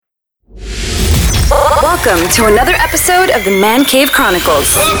Welcome to another episode of the Man Cave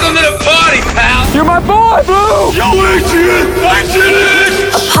Chronicles. Welcome to the party, pal! You're my boy, Blue! Yo, Adrian!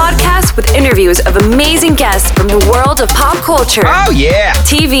 A podcast with interviews of amazing guests from the world of pop culture. Oh, yeah!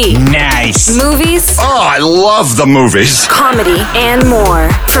 TV. Nice! Movies. Oh, I love the movies! Comedy and more.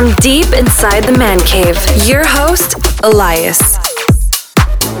 From deep inside the Man Cave, your host, Elias.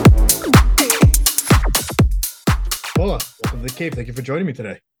 Kola, welcome to the cave. Thank you for joining me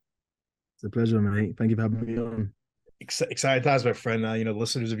today. It's a pleasure, mate. Thank you for having me on. Excited times, my friend.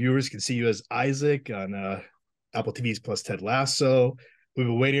 Listeners and viewers can see you as Isaac on Apple TV's plus Ted Lasso. We've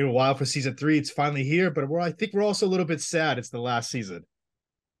been waiting a while for season 3. It's finally here, but I think we're also a little bit sad it's the last season.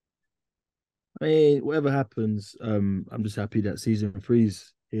 I mean, whatever happens, I'm just happy that season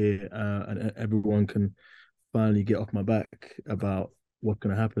 3's here and everyone can finally get off my back about what's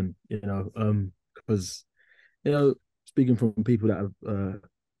going to happen, because, speaking from people that have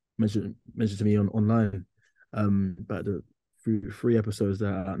mentioned to me online about the three episodes that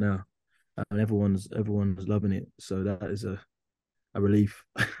are out now, and everyone's loving it, so that is a relief,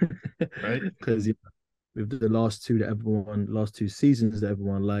 right? Because with the last two seasons that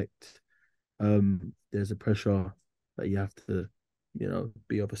everyone liked, there's a pressure that you have to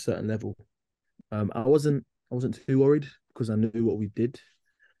be of a certain level. I wasn't too worried because I knew what we did,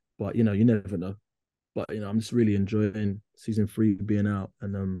 but you never know. But I'm just really enjoying season 3 being out,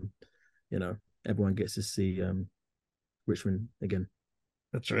 and everyone gets to see Richmond again.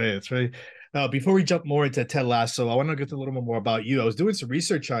 That's right. Before we jump more into Ted Lasso, I want to get a little bit more about you. I was doing some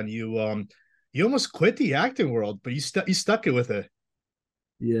research on you. You almost quit the acting world, but you stuck it with it.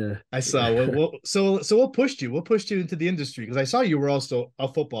 Yeah, I saw. So what pushed you? What pushed you into the industry? Because I saw you were also a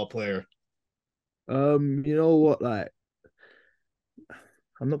football player. You know what? Like,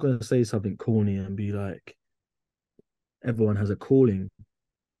 I'm not going to say something corny and be like, everyone has a calling,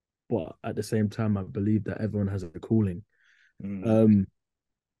 but at the same time, I believe that everyone has a calling. I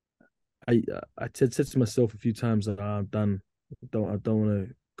said to myself a few times that I don't want to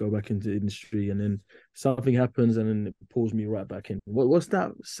go back into the industry, and then something happens and then it pulls me right back in. What's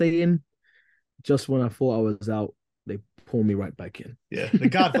that saying? Just when I thought I was out, they pull me right back in. Yeah, the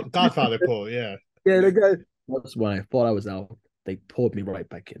Godfather pull. Yeah, yeah. That's when I thought I was out, they pulled me right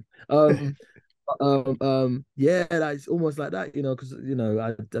back in. Yeah, that's almost like that, because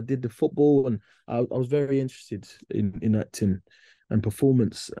I did the football, and I was very interested in acting and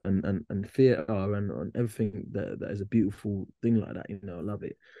performance and theater and everything that is a beautiful thing like that. I love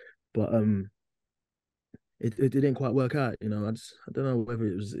it, but it didn't quite work out. I don't know whether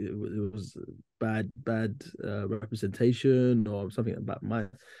it was bad representation or something about my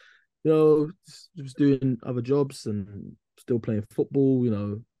just doing other jobs and still playing football.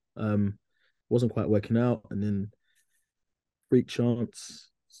 Wasn't quite working out, and then freak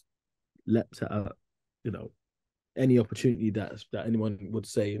chance leapt at any opportunity that anyone would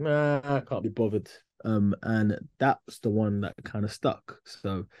say, nah, I can't be bothered, and that's the one that kind of stuck.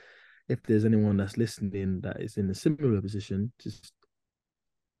 So if there's anyone that's listening that is in a similar position, just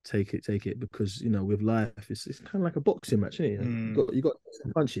take it, because with life it's kind of like a boxing match, isn't it? You got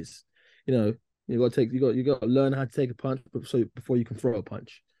punches, you got to learn how to take a punch before you can throw a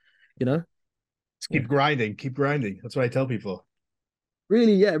punch. Just keep grinding. That's what I tell people.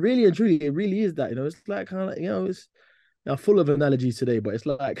 Really, yeah, really and truly, it really is that. It's like kind of like, it's full of analogies today, but it's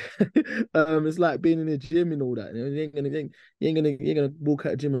like it's like being in the gym and all that. You ain't gonna walk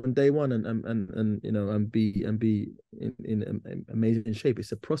out of gym on day one and be in amazing shape.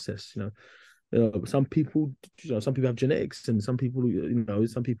 It's a process. Some people have genetics, and some people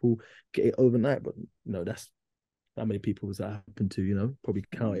get it overnight, but that's how many people does that happen to. Probably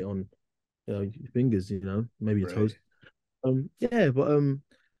count it on your fingers, maybe your toes. Yeah,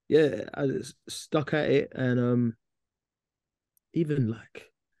 I just stuck at it, and even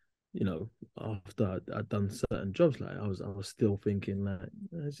like, after I'd done certain jobs, like I was still thinking like,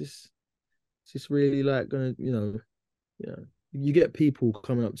 it's just really like gonna, you get people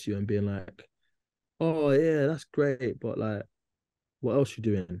coming up to you and being like, oh yeah, that's great, but like, what else you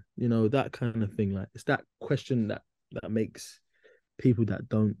doing? That kind of thing. Like, it's that question that makes people that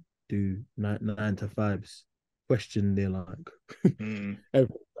don't do 9 to 5s question their like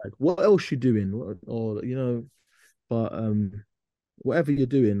what else you doing, but whatever you're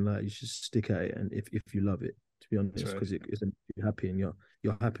doing, like, you should stick at it, and if you love it, to be honest, because it isn't you happy, and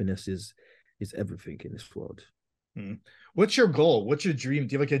your happiness is everything in this world. What's your goal? What's your dream?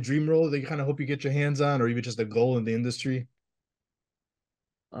 Do you have like a dream role that you kind of hope you get your hands on, or even just a goal in the industry?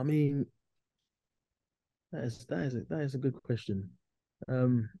 I mean, that is a good question.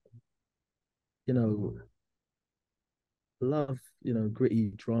 Love,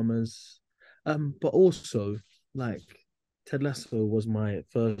 gritty dramas. But also like Ted Lasso was my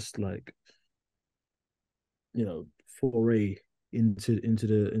first foray into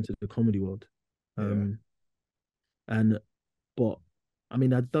the comedy world. Yeah. Um, and but I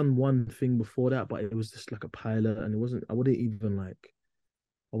mean, I'd done one thing before that, but it was just like a pilot, and it wasn't. I wouldn't even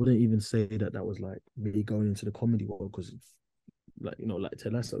say that that was like me going into the comedy world because, like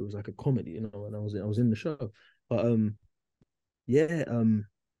Ted Lasso, it was like a comedy, and I was in the show, but yeah,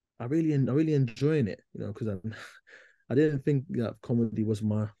 I really enjoying it, because I didn't think that comedy was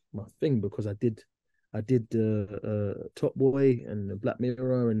my thing because I did Top Boy and Black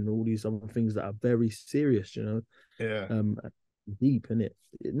Mirror and all these other things that are very serious, Yeah. um, deep in it.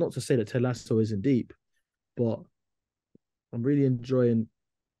 Not to say that Ted Lasso isn't deep, but I'm really enjoying,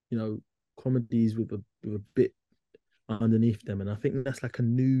 you know, comedies with a bit underneath them, and I think that's like a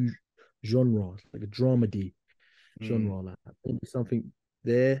new genre, like a dramedy Mm. genre, like maybe something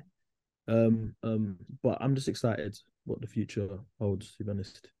there. But I'm just excited what the future holds, to be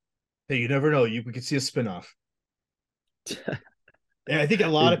honest. Hey, you never know. We could see a spinoff. Yeah, I think a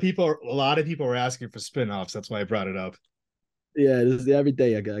lot of people are asking for spinoffs. That's why I brought it up. Yeah, this is every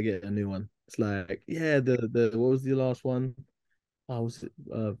day I get a new one. It's like, yeah, the what was the last one? Oh, was it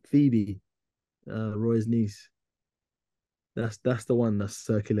Phoebe, Roy's niece. That's the one that's Yes.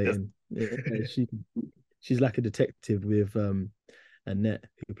 circulating. Yeah, she's like a detective with Annette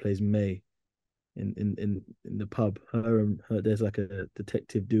who plays May in the pub. Her and her there's like a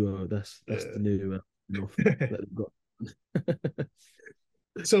detective duo. That's the new that they've got.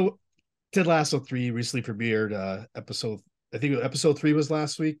 So Ted Lasso 3 recently premiered episode, I think episode 3 was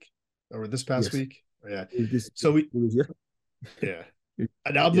last week or this past Yes. week. Yeah. It So we was yeah.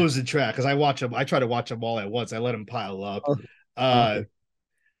 And I'm yeah. losing track because I try to watch them all at once. I let them pile up. Oh, Uh okay.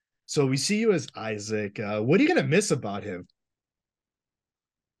 so we see you as Isaac. What are you gonna miss about him?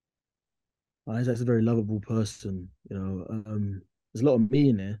 Isaac's a very lovable person. There's a lot of me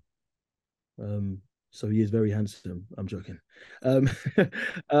in there. So he is very handsome. I'm joking. Um,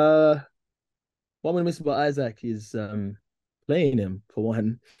 uh, what I'm gonna miss about Isaac is playing him for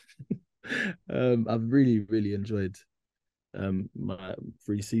one. I've really, really enjoyed my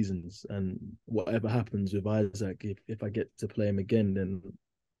 3 seasons, and whatever happens with Isaac, if I get to play him again, then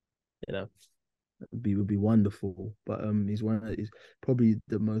you know would be wonderful. But he's probably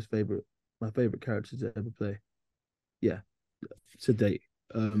my favorite character to ever play. Yeah, to date.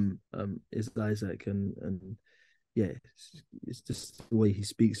 Is Isaac, and yeah, it's just the way he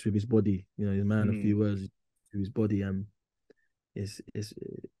speaks with his body. He's a man of Mm. few words to his body, and it's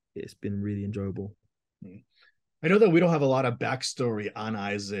it's been really enjoyable. I know that we don't have a lot of backstory on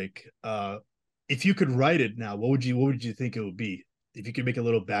Isaac. If you could write it now, what would you think it would be? If you could make a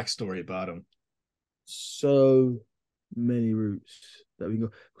little backstory about him. So many routes that we can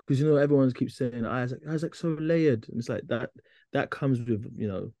go because everyone keeps saying Isaac's so layered, and it's like that comes with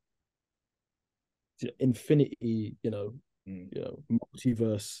infinity, Mm.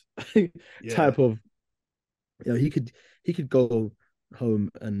 multiverse Yeah. type of he could go home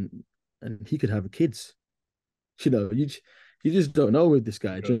and he could have kids. You just don't know with this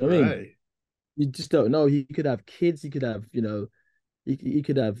guy. Do you know what I mean? Right. You just don't know. He could have kids. He could have he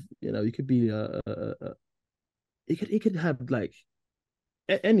could have he could be he could have like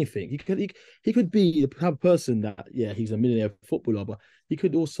anything. He could be the type of person that he's a millionaire footballer, but he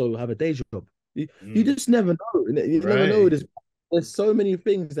could also have a day job. You Mm. just never know. You never know. Right. There's so many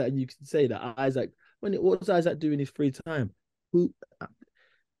things that you can say that Isaac. What does Isaac do in his free time? Who?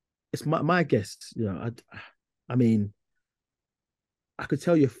 It's my guess. I mean, I could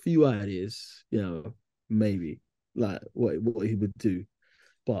tell you a few ideas. Maybe like what he would do,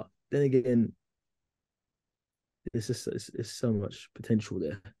 but then again, it's so much potential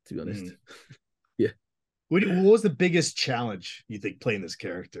there. To be honest, Mm. yeah. What was the biggest challenge you think playing this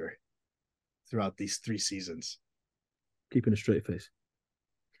character throughout these 3 seasons? Keeping a straight face.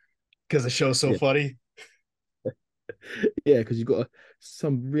 Because the show's so Yeah, funny. yeah, because you've got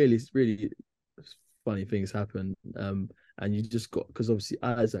some really, really funny things happen. And you just got because obviously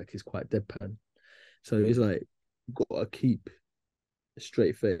Isaac is quite deadpan, so it's Mm. like you've got to keep a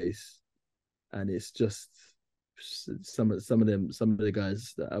straight face, and it's just some of the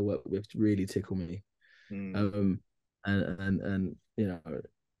guys that I work with really tickle me. Mm. Um, and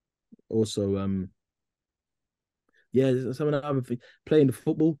also yeah, some of the other things playing the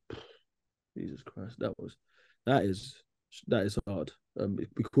football. Jesus Christ, that is that is hard. We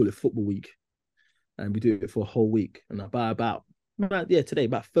call it football week, and we do it for a whole week. And today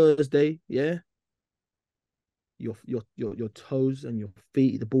about Thursday, yeah, your toes and your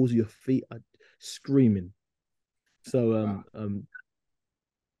feet, the balls of your feet are screaming. So Wow.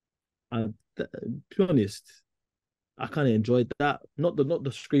 To be honest, I kind of enjoyed that. Not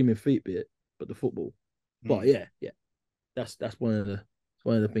the screaming feet bit, but the football. But Mm. yeah, that's one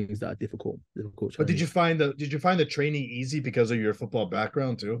of the things that are difficult But challenges. did you find the training easy because of your football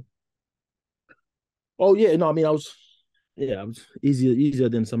background too? Oh yeah, no, I mean I was easier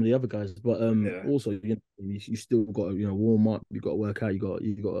than some of the other guys, but Yeah. also you still got to warm up, you got to work out, you got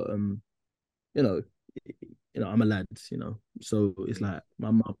you know I'm a lad, so it's Mm. like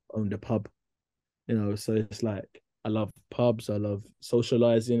my mum owned a pub, so it's like I love pubs, I love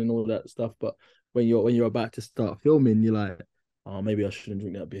socializing and all that stuff, but when you're about to start filming, you're like, oh, maybe I shouldn't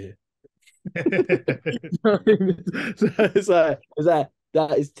drink that beer. So it's like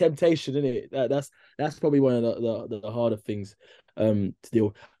that is temptation, isn't it? That's probably one of the harder things to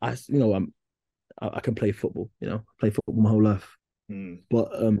deal with. I can play football, play football my whole life, Mm.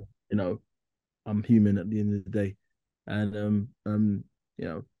 but you know, I'm human at the end of the day, and you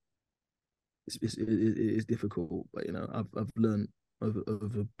know, it's difficult, but I've learned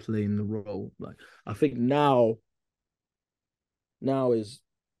over playing the role. Like I think now is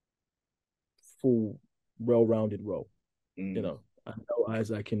full well-rounded role. Mm. I know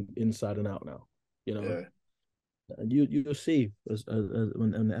Isaac inside and out now. Yeah. And you'll see as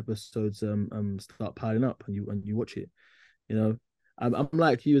when the episodes start piling up and you watch it. You know, I'm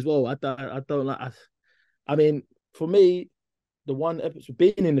like you as well. I don't like. I mean, for me, the one episode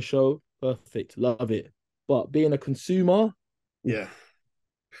being in the show, perfect, love it. But being a consumer, Yeah. oof,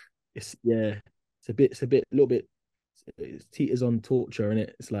 it's a little bit. It teeters on torture, and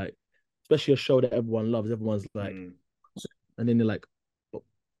it's like, especially a show that everyone loves. Everyone's like, Mm. and then they're like, but,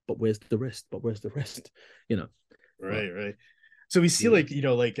 but where's the rest? But where's the rest? You know, but Right, right. So we see yeah,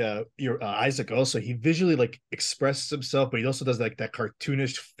 like like your Isaac also he visually like expresses himself, but he also does like that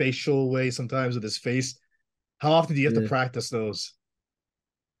cartoonish facial way sometimes with his face. How often do you have to yeah. practice those?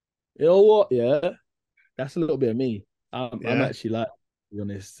 You know what? Yeah, that's a little bit of me. I'm Yeah, actually like, to be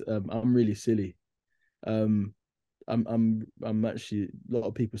honest, I'm really silly. I'm actually. A lot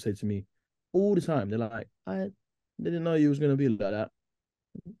of people say to me all the time, they're like, I didn't know you was gonna be like that,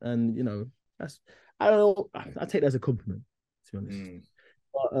 and that's I don't know. I take that as a compliment, to be honest. mm,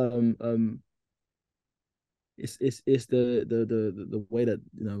 But it's the way that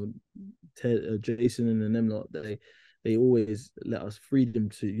Ted, Jason and them lot they always let us freedom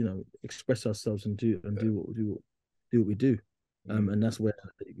to express ourselves and yeah, do what we do, mm. and that's where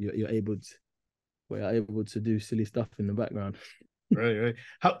you're able to do silly stuff in the background. Right, right.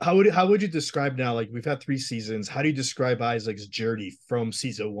 How would you describe now? Like we've had 3 seasons. How do you describe Isaac's journey from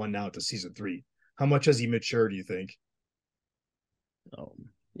season one now to season three? How much has he matured? Do you think?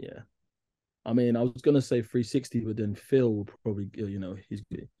 Yeah, I mean, I was gonna say 360, but then Phil will probably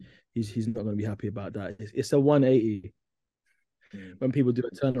he's not gonna be happy about that. It's a 180. Mm, When people do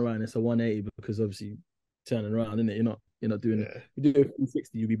a turnaround, it's a 180 because obviously turning around, isn't it? You're not doing yeah. you do a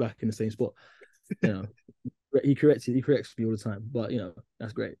 360, you'll be back in the same spot. You know, he corrects me all the time, but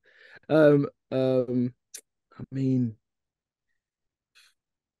that's great. Um, um, I mean,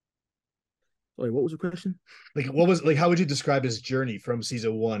 sorry, what was the question? Like what was like? How would you describe his journey from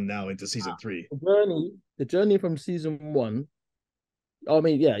season one now into season three? The journey from season one. I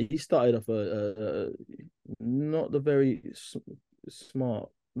mean, yeah, he started off not the very smart,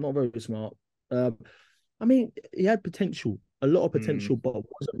 not very smart. Um, I mean, he had potential, a lot of Mm, potential, but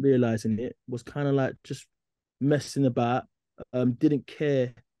wasn't realizing it. Was kind of like just messing about. Didn't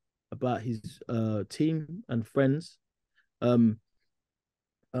care about his team and friends. Um,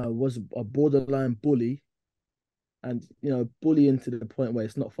 was a borderline bully, and bullying to the point where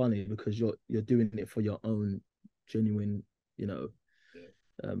it's not funny because you're doing it for your own genuine, you know,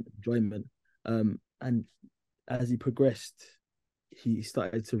 yeah, enjoyment. And as he progressed, he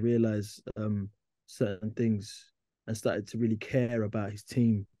started to realize certain things and started to really care about his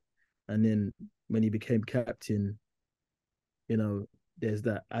team. And then when he became captain, there's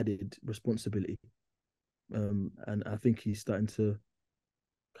that added responsibility. And I think he's starting to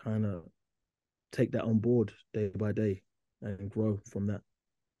kind of take that on board day by day and grow from that.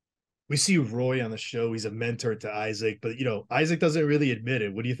 we see Roy on the show. He's a mentor to Isaac, but Isaac doesn't really admit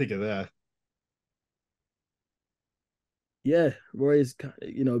it. What do you think of that? Yeah, Roy is,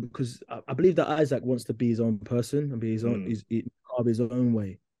 because I believe that Isaac wants to be his own person and be his own, Mm, carve his own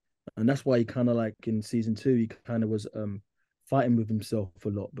way, and that's why he kind of like in season two, he kind of was fighting with himself a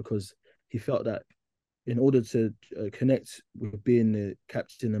lot because he felt that in order to connect with being the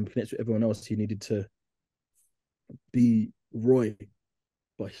captain and connect with everyone else, he needed to be Roy,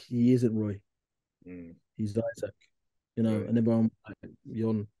 but he isn't Roy. mm, He's Isaac, right. and everyone like,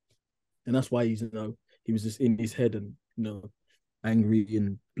 and that's why he was just in his head and angry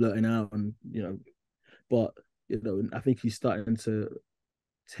and blurting out, and but I think he's starting to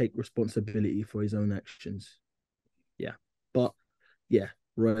take responsibility for his own actions. Yeah, but yeah,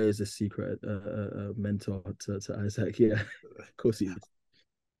 Roy is a secret mentor to Isaac. Yeah, of course he is.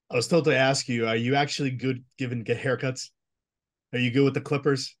 I was told to ask you, are you actually good giving haircuts? Are you good with the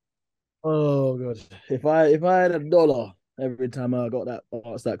clippers? Oh god, if I had $1 every time I got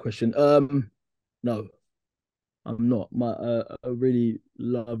asked that question, no, I'm not. My a really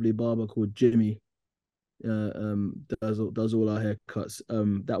lovely barber called Jimmy, does all our haircuts.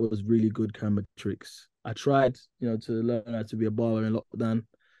 That was really good camera tricks. I tried, to learn how to be a barber in lockdown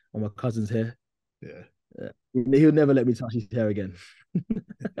on my cousin's hair. Yeah. He'll never let me touch his hair again.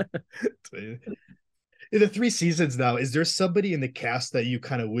 In the 3 seasons now, is there somebody in the cast that you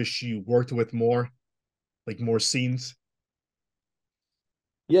kind of wish you worked with more, like more scenes?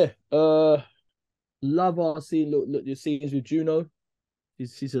 Yeah, love our scene. Look, your scenes with Juno.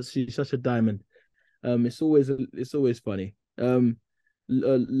 She's such a diamond. It's always funny.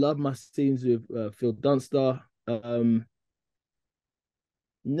 Love my scenes with Phil Dunster.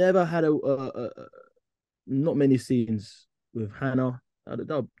 Never had not many scenes with Hannah.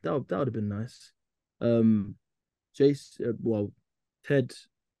 That would have been nice. Jace, Ted.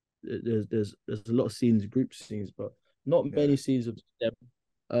 There's a lot of scenes, group scenes, but not many scenes of them.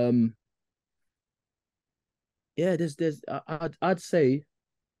 Yeah, I'd say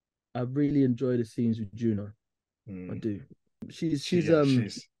I really enjoy the scenes with Juno. I do. She's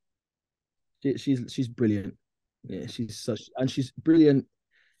brilliant. Yeah, she's brilliant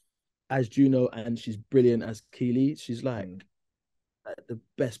as Juno, and she's brilliant as Keely. She's like the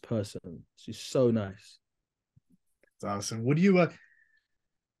best person. She's so nice. That's awesome. What do you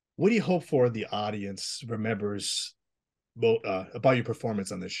hope for the audience remembers about your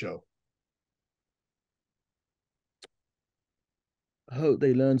performance on this show? I hope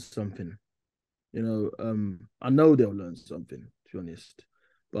they learn something. I know they'll learn something, to be honest,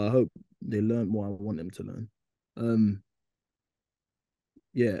 but I hope they learn what I want them to learn.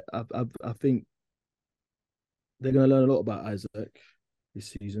 Yeah, I think they're gonna learn a lot about Isaac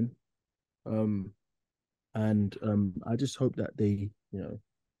this season. And I just hope that they,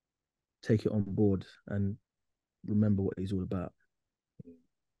 take it on board and remember what he's all about.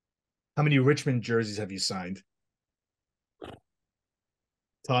 How many Richmond jerseys have you signed?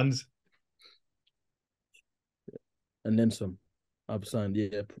 Tons. And then some. I've signed,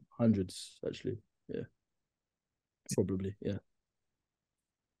 hundreds actually. Yeah. Probably, yeah.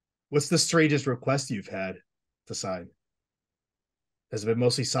 What's the strangest request you've had to sign? Has it been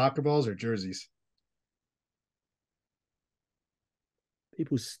mostly soccer balls or jerseys?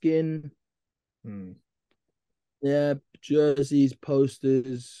 People's skin. Yeah, jerseys,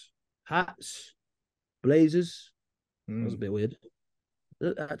 posters, hats, blazers. That was a bit weird.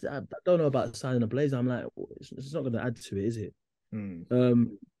 I don't know about signing a blazer. I'm like, it's not going to add to it, is it?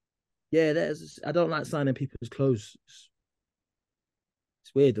 Yeah, I don't like signing people's clothes.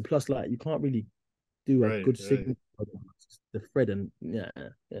 It's weird. Plus, like, you can't really do a good signal. The thread and yeah.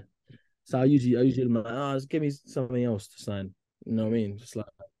 So I usually I'm like, just give me something else to sign. You know what I mean? Just like,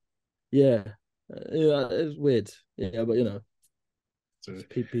 yeah, it's weird. Yeah, but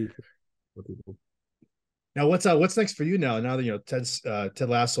people. Now, what's next for you now? Now that Ted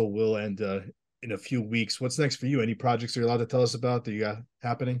Lasso will end in a few weeks. What's next for you? Any projects you're allowed to tell us about that you got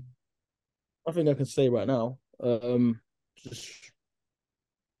happening? I think I can say right now. Just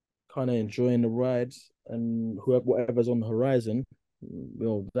kind of enjoying the rides and whatever's on the horizon.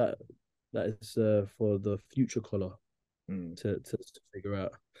 Well, that is for the future Kola to figure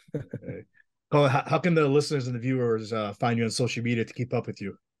out. Okay. Kola, how can the listeners and the viewers find you on social media to keep up with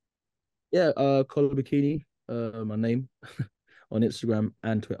you? Yeah, Kola Bokinni, my name on Instagram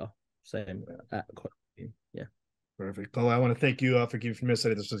and Twitter. Same at Kola Bokinni. Yeah. Perfect. Kola, I want to thank you for giving me a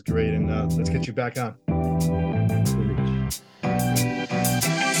minute. This was great, and let's get you back on.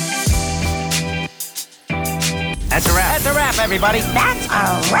 That's a wrap. That's a wrap, everybody. That's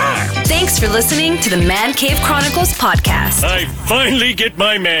a wrap. Thanks for listening to the Man Cave Chronicles podcast. I finally get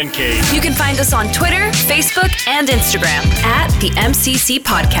my man cave. You can find us on Twitter, Facebook, and Instagram at the MCC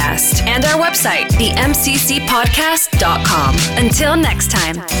Podcast and our website, themccpodcast.com. Until next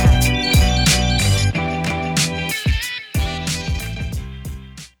time.